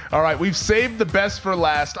 Yeah. All right, we've saved the best for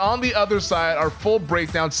last. On the other side, our full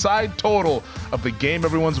breakdown, side total of the game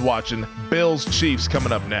everyone's watching, Bills-Chiefs,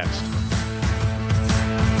 coming up next.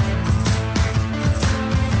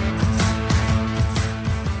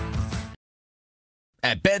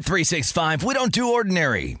 At Bet365, we don't do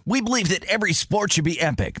ordinary. We believe that every sport should be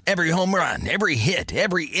epic. Every home run, every hit,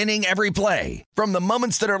 every inning, every play. From the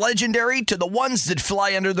moments that are legendary to the ones that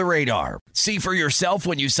fly under the radar. See for yourself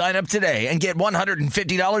when you sign up today and get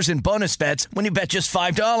 $150 in bonus bets when you bet just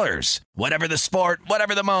 $5. Whatever the sport,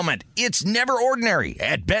 whatever the moment, it's never ordinary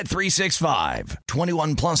at Bet365.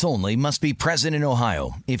 21 plus only. Must be present in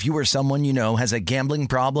Ohio. If you or someone you know has a gambling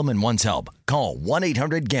problem and wants help, call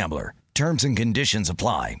 1-800-GAMBLER. Terms and conditions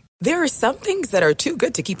apply. There are some things that are too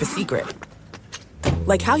good to keep a secret.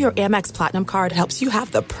 Like how your Amex Platinum card helps you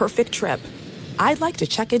have the perfect trip. I'd like to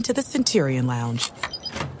check into the Centurion Lounge.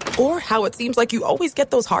 Or how it seems like you always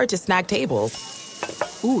get those hard-to-snag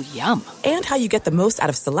tables. Ooh, yum. And how you get the most out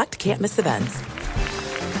of select can't-miss events.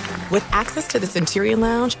 With access to the Centurion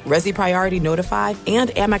Lounge, Resi Priority Notify, and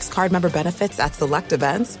Amex card member benefits at select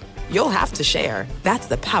events, you'll have to share. That's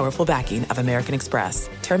the powerful backing of American Express.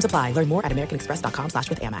 Terms apply. Learn more at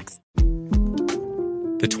americanexpress.com/withAmex.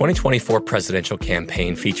 The 2024 presidential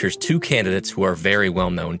campaign features 2 candidates who are very well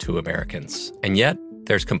known to Americans. And yet,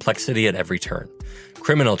 there's complexity at every turn.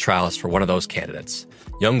 Criminal trials for one of those candidates.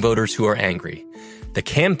 Young voters who are angry. The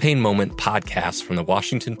Campaign Moment podcast from the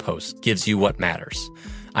Washington Post gives you what matters.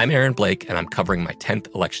 I'm Aaron Blake, and I'm covering my 10th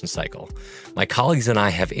election cycle. My colleagues and I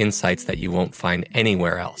have insights that you won't find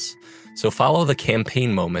anywhere else. So follow the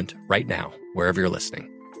Campaign Moment right now, wherever you're listening.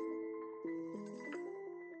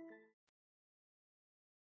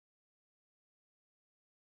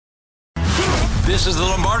 This is the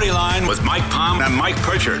Lombardi Line with Mike Palm and Mike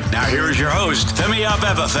Pritchard. Now here is your host, Femi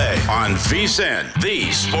Abebefe, on VSiN,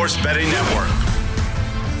 the Sports Betting Network.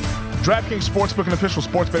 DraftKings Sportsbook, an official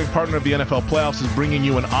sports betting partner of the NFL playoffs, is bringing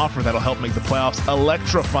you an offer that'll help make the playoffs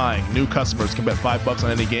electrifying. New customers can bet $5 on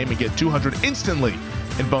any game and get $200 instantly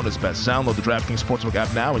in bonus bets. Download the DraftKings Sportsbook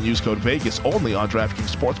app now and use code VEGAS only on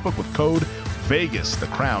DraftKings Sportsbook with code VEGAS. The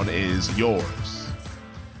crown is yours.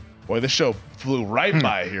 Boy, this show flew right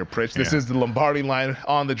by here, Pritch. This is the Lombardi Line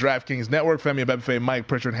on the DraftKings Network. Femi Abebefe, Mike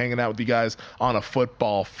Pritchard hanging out with you guys on a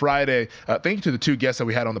Football Friday. Thank you to the 2 guests that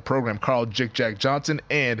we had on the program, Carl Jick Jack Johnson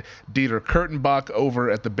and Dieter Kurtenbach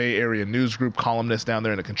over at the Bay Area News Group, columnist down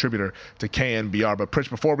there and a contributor to KNBR. But Pritch,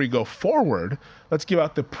 before we go forward, let's give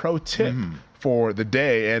out the pro tip for the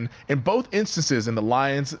day. And in both instances, in the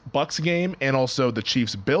Lions-Bucks game and also the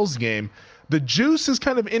Chiefs-Bills game, the juice is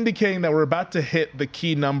kind of indicating that we're about to hit the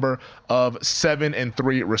key number of 7 and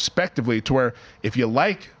 3 respectively, to where if you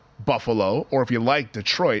like Buffalo or if you like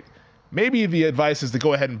Detroit, maybe the advice is to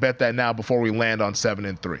go ahead and bet that now before we land on 7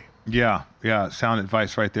 and 3. Yeah, sound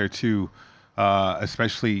advice right there too.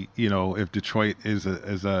 Especially, if Detroit is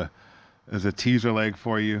a teaser leg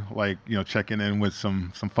for you, like, checking in with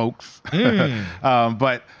some folks.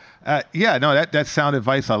 But that's sound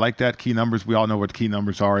advice. I like that. Key numbers. We all know what key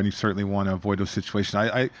numbers are, and you certainly want to avoid those situations.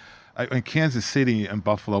 I in Kansas City and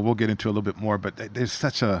Buffalo, we'll get into a little bit more, but there's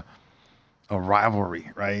such a a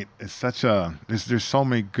rivalry, right? It's such a there's so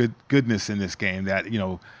many goodness in this game that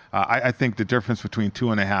I think the difference between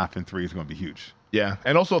 2.5 and 3 is going to be huge. Yeah,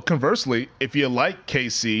 and also conversely, if you like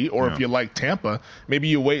KC or if you like Tampa, maybe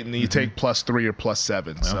you wait and you take +3 or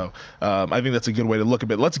 +7. Yeah. So I think that's a good way to look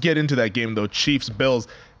at it. Let's get into that game though. Chiefs-Bills.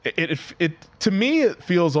 It to me it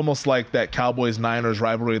feels almost like that Cowboys-Niners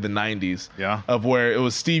rivalry of the 90s. Yeah. Of where it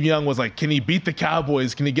was Steve Young was like, can he beat the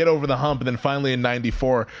Cowboys? Can he get over the hump? And then finally in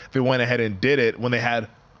 94, they went ahead and did it when they had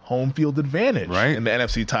home field advantage in the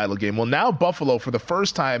NFC title game. Well, now Buffalo, for the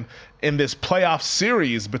first time in this playoff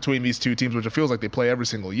series between these two teams, which it feels like they play every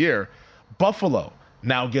single year, Buffalo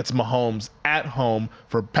now gets Mahomes at home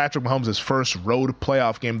for Patrick Mahomes' first road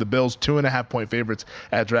playoff game. The Bills 2.5-point favorites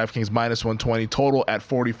at DraftKings -120, total at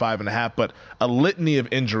 45.5, but a litany of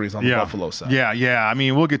injuries on the Buffalo side. Yeah. I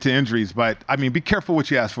mean, we'll get to injuries, but I mean, be careful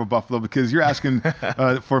what you ask for Buffalo, because you're asking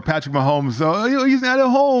for Patrick Mahomes. He's not at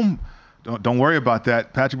home. Don't worry about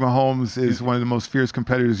that. Patrick Mahomes is one of the most fierce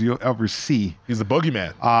competitors you'll ever see. He's the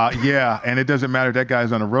boogeyman. And it doesn't matter if that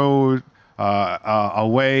guy's on the road,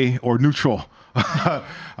 away, or neutral.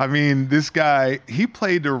 I mean, this guy, he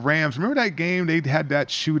played the Rams. Remember that game? They had that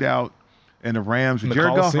shootout in the Rams with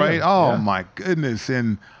Jared Goff, right? Oh, my goodness.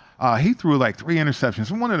 And he threw like 3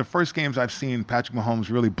 interceptions. One of the first games I've seen Patrick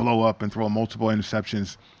Mahomes really blow up and throw multiple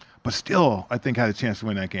interceptions, but still, I think, had a chance to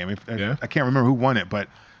win that game. I can't remember who won it, but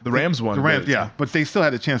the Rams won. The Rams, but they still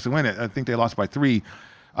had a chance to win it. I think they lost by 3.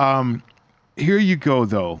 Here you go,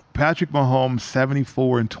 though. Patrick Mahomes,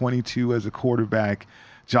 74-22 as a quarterback.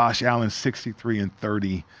 Josh Allen,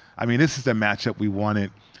 63-30. I mean, this is the matchup we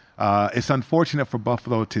wanted. It's unfortunate for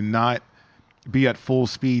Buffalo to not be at full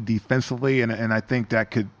speed defensively, and I think that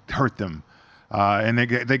could hurt them. And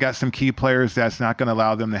they got some key players that's not going to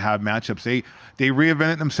allow them to have matchups. They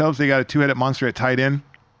reinvented themselves. They got a 2-headed monster at tight end.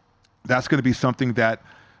 That's going to be something that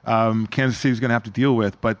Kansas City is going to have to deal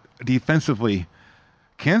with. But defensively,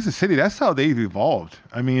 Kansas City, that's how they've evolved.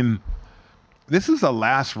 I mean, this is a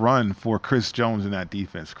last run for Chris Jones in that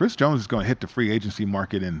defense. Chris Jones is going to hit the free agency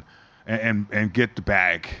market and get the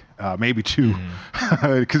bag, maybe 2,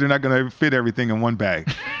 because they're not going to fit everything in one bag.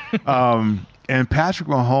 And Patrick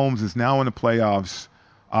Mahomes is now in the playoffs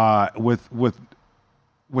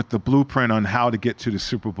with the blueprint on how to get to the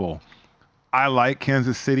Super Bowl. I like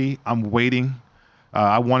Kansas City. I'm waiting.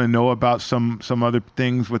 I want to know about some other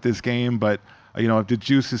things with this game, but if the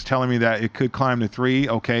juice is telling me that it could climb to 3,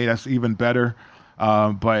 okay, that's even better.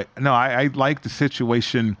 But no, I like the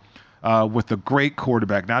situation with a great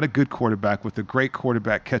quarterback, not a good quarterback, with a great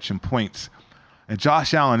quarterback catching points. And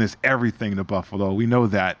Josh Allen is everything to Buffalo. We know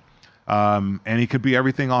that. And he could be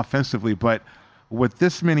everything offensively, but with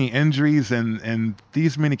this many injuries and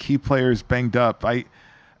these many key players banged up,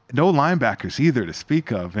 no linebackers either to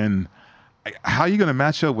speak of. And how are you going to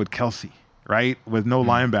match up with Kelsey, right, with no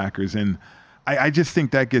linebackers? And I just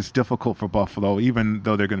think that gets difficult for Buffalo, even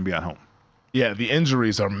though they're going to be at home. Yeah, the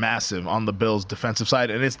injuries are massive on the Bills' defensive side,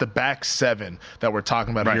 and it's the back 7 that we're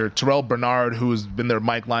talking about here. Terrell Bernard, who's been their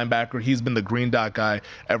Mike linebacker, he's been the green dot guy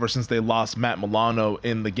ever since they lost Matt Milano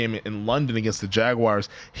in the game in London against the Jaguars.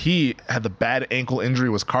 He had the bad ankle injury,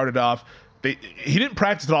 was carted off. He didn't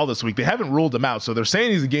practice at all this week. They haven't ruled him out, so they're saying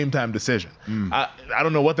he's a game-time decision. I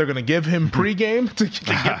don't know what they're going to give him pre-game to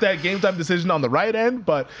get that game-time decision on the right end,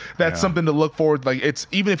 but that's something to look forward.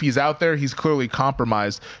 Even if he's out there, he's clearly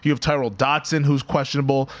compromised. You have Tyrell Dotson, who's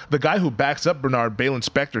questionable. The guy who backs up Bernard, Balin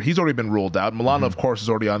Spector, he's already been ruled out. Milano, of course, is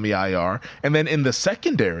already on the IR. And then in the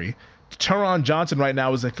secondary, Teron Johnson right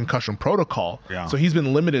now is in concussion protocol, so he's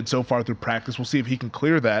been limited so far through practice. We'll see if he can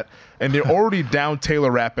clear that. And they're already down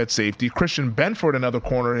Taylor Rapp at safety. Christian Benford, another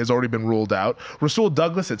corner, has already been ruled out. Rasul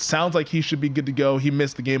Douglas, it sounds like he should be good to go. He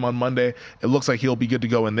missed the game on Monday. It looks like he'll be good to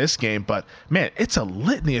go in this game. But, man, it's a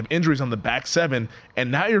litany of injuries on the back 7,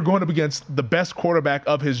 and now you're going up against the best quarterback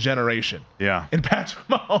of his generation. Yeah. And Patrick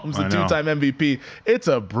Mahomes, the 2-time MVP. It's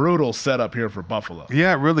a brutal setup here for Buffalo.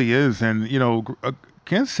 Yeah, it really is. And,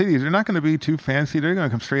 Kansas City, they're not going to be too fancy. They're going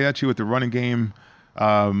to come straight at you with the running game.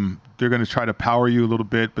 They're going to try to power you a little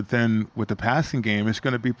bit, but then with the passing game, it's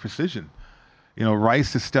going to be precision.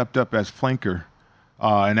 Rice has stepped up as flanker,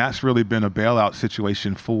 and that's really been a bailout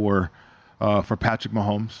situation for Patrick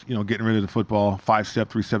Mahomes. Getting rid of the football,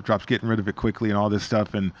 5-step, 3-step drops, getting rid of it quickly, and all this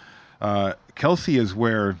stuff. And Kelsey is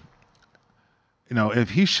where, if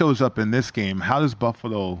he shows up in this game, how does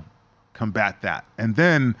Buffalo combat that? And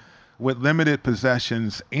then with limited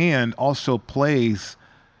possessions and also plays,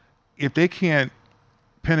 if they can't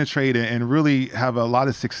penetrate and really have a lot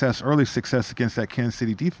of success, early success against that Kansas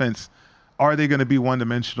City defense, are they going to be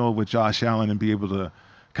one-dimensional with Josh Allen and be able to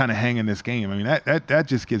kind of hang in this game? I mean, that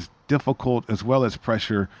just gets difficult, as well as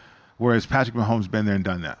pressure whereas Patrick Mahomes been there and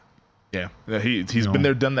done that. Yeah, he's been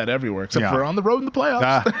there, done that everywhere, except for on the road in the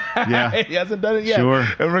playoffs. He hasn't done it yet. Sure.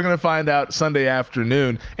 And we're going to find out Sunday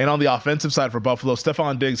afternoon. And on the offensive side for Buffalo,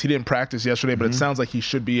 Stephon Diggs, he didn't practice yesterday, but it sounds like he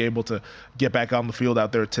should be able to get back on the field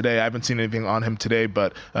out there today. I haven't seen anything on him today,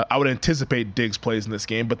 but I would anticipate Diggs plays in this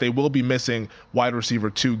game. But they will be missing wide receiver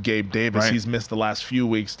 2, Gabe Davis. Right. He's missed the last few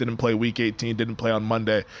weeks. Didn't play Week 18, didn't play on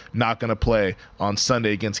Monday. Not going to play on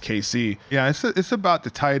Sunday against KC. Yeah, it's about the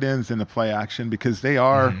tight ends and the play action because they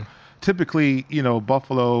are typically,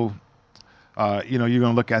 Buffalo, you're going to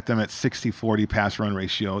look at them at 60-40 pass run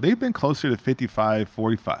ratio. They've been closer to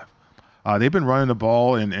 55-45. They've been running the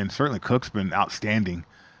ball, and certainly Cook's been outstanding.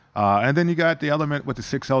 And then you got the element with the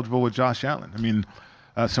 6 eligible with Josh Allen. I mean,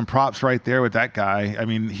 some props right there with that guy. I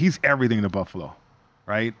mean, he's everything to Buffalo,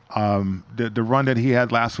 right? The run that he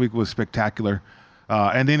had last week was spectacular.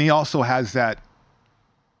 And then he also has that,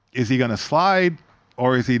 is he going to slide?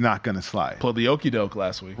 Or is he not going to slide? Pulled the okie doke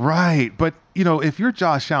last week. Right. But, if you're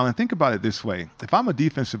Josh Allen, think about it this way. If I'm a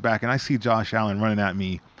defensive back and I see Josh Allen running at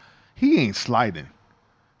me, he ain't sliding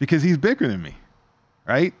because he's bigger than me,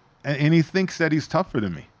 right? And he thinks that he's tougher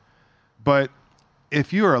than me. But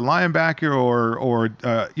if you're a linebacker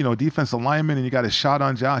or defensive lineman and you got a shot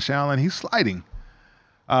on Josh Allen, he's sliding.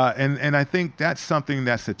 And I think that's something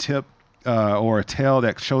that's a tip or a tail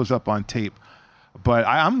that shows up on tape. But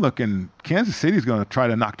I'm looking, Kansas City's going to try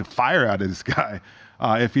to knock the fire out of this guy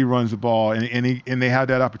if he runs the ball, and they have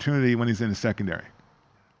that opportunity when he's in the secondary.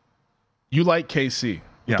 You like KC?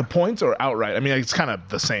 With the points or outright? I mean, it's kind of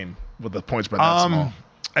the same with the points, but that small.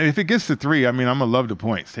 If it gets to 3, I mean, I'm going to love the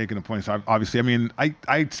points, taking the points. Obviously, I mean,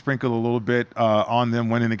 I'd sprinkle a little bit on them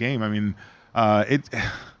winning the game. I mean,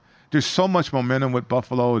 there's so much momentum with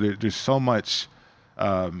Buffalo. There's so much,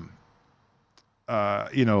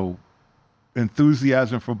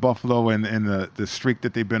 enthusiasm for Buffalo and the streak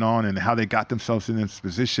that they've been on and how they got themselves in this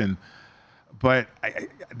position. But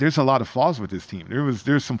there's a lot of flaws with this team.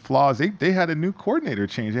 There's some flaws. They had a new coordinator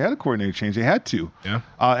change. They had a coordinator change. They had to. Yeah.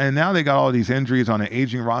 And now they got all these injuries on an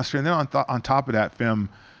aging roster. And then on top of that, Fem,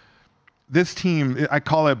 this team, I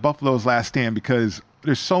call it Buffalo's last stand because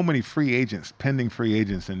there's so many pending free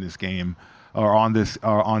agents in this game or on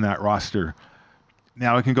that roster.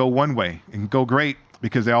 Now it can go one way. It can go great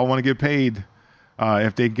because they all want to get paid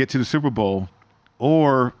if they get to the Super Bowl.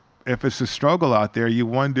 Or if it's a struggle out there, you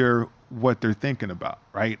wonder what they're thinking about,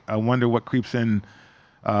 right? I wonder what creeps in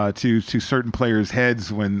to certain players'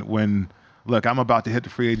 heads when look, I'm about to hit the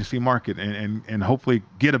free agency market and hopefully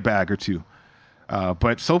get a bag or two.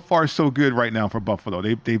 But so far, so good right now for Buffalo.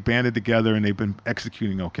 They banded together and they've been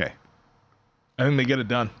executing okay. I think they get it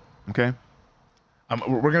done. Okay.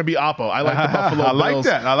 We're going to be Oppo. I like the Buffalo Bills. I like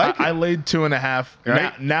that. I like it. I laid 2.5.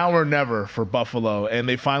 Right? Now or never for Buffalo, and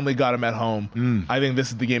they finally got him at home. I think this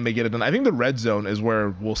is the game they get it done. I think the red zone is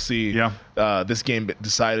where we'll see this game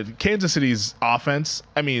decided. Kansas City's offense,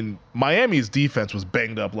 I mean, Miami's defense was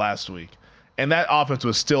banged up last week, and that offense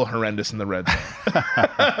was still horrendous in the red zone.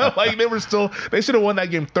 Like they should have won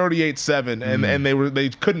that game 38-7, and they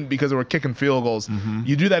couldn't because they were kicking field goals.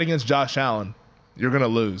 You do that against Josh Allen, you're going to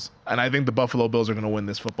lose. And I think the Buffalo Bills are going to win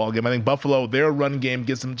this football game. I think Buffalo, their run game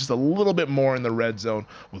gets them just a little bit more in the red zone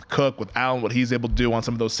with Cook, with Allen, what he's able to do on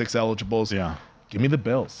some of those 6 eligibles. Yeah. Give me the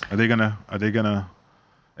Bills. Are they gonna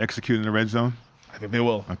execute in the red zone? I think they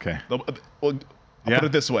will. Okay. I'll put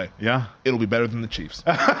it this way. Yeah. It'll be better than the Chiefs.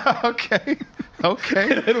 Okay.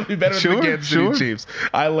 It'll be better than the Kansas City Chiefs.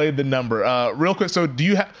 I laid the number. Real quick, so do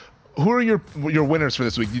you have... Who are your winners for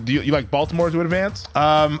this week? Do you like Baltimore to advance?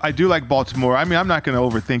 I do like Baltimore. I mean, I'm not going to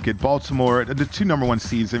overthink it. Baltimore, the 2 number 1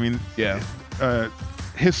 seeds. I mean,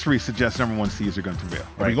 history suggests number 1 seeds are going to prevail.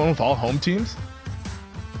 Are you going with all home teams?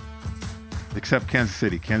 Except Kansas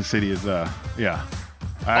City. Kansas City is,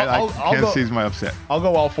 Kansas City's my upset. I'll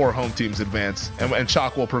go all 4 home teams advance, and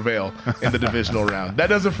chalk will prevail in the divisional round. That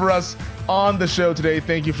does it for us on the show today.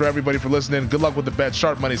 Thank you for everybody for listening. Good luck with the bet.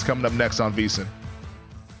 Sharp Money's coming up next on VSiN.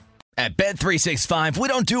 At Bet365, we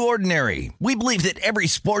don't do ordinary. We believe that every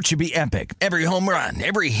sport should be epic. Every home run,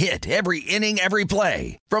 every hit, every inning, every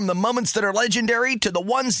play. From the moments that are legendary to the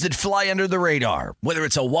ones that fly under the radar. Whether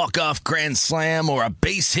it's a walk-off grand slam or a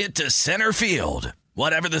base hit to center field.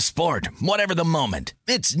 Whatever the sport, whatever the moment.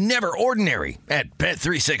 It's never ordinary at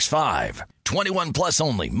Bet365. 21 plus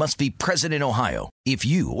only. Must be present in Ohio. If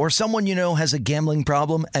you or someone you know has a gambling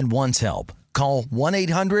problem and wants help, call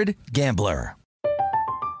 1-800-GAMBLER.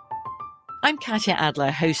 I'm Katya Adler,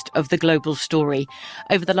 host of The Global Story.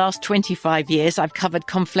 Over the last 25 years, I've covered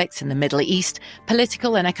conflicts in the Middle East,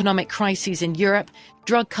 political and economic crises in Europe,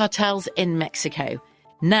 drug cartels in Mexico.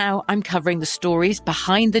 Now I'm covering the stories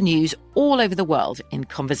behind the news all over the world in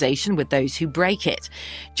conversation with those who break it.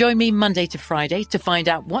 Join me Monday to Friday to find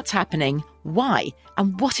out what's happening, why,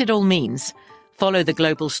 and what it all means. Follow The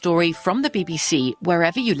Global Story from the BBC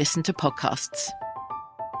wherever you listen to podcasts.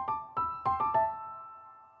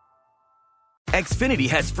 Xfinity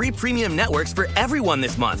has free premium networks for everyone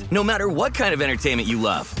this month, no matter what kind of entertainment you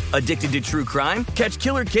love. Addicted to true crime? Catch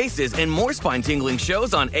killer cases and more spine-tingling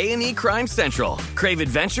shows on A&E Crime Central. Crave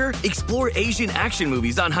adventure? Explore Asian action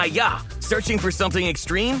movies on Hi-Ya. Searching for something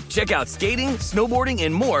extreme? Check out skating, snowboarding,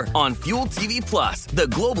 and more on Fuel TV Plus, the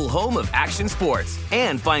global home of action sports.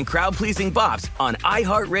 And find crowd-pleasing bops on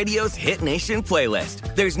iHeartRadio's Hit Nation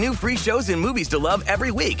playlist. There's new free shows and movies to love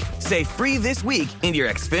every week. Say free this week in your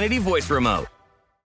Xfinity voice remote.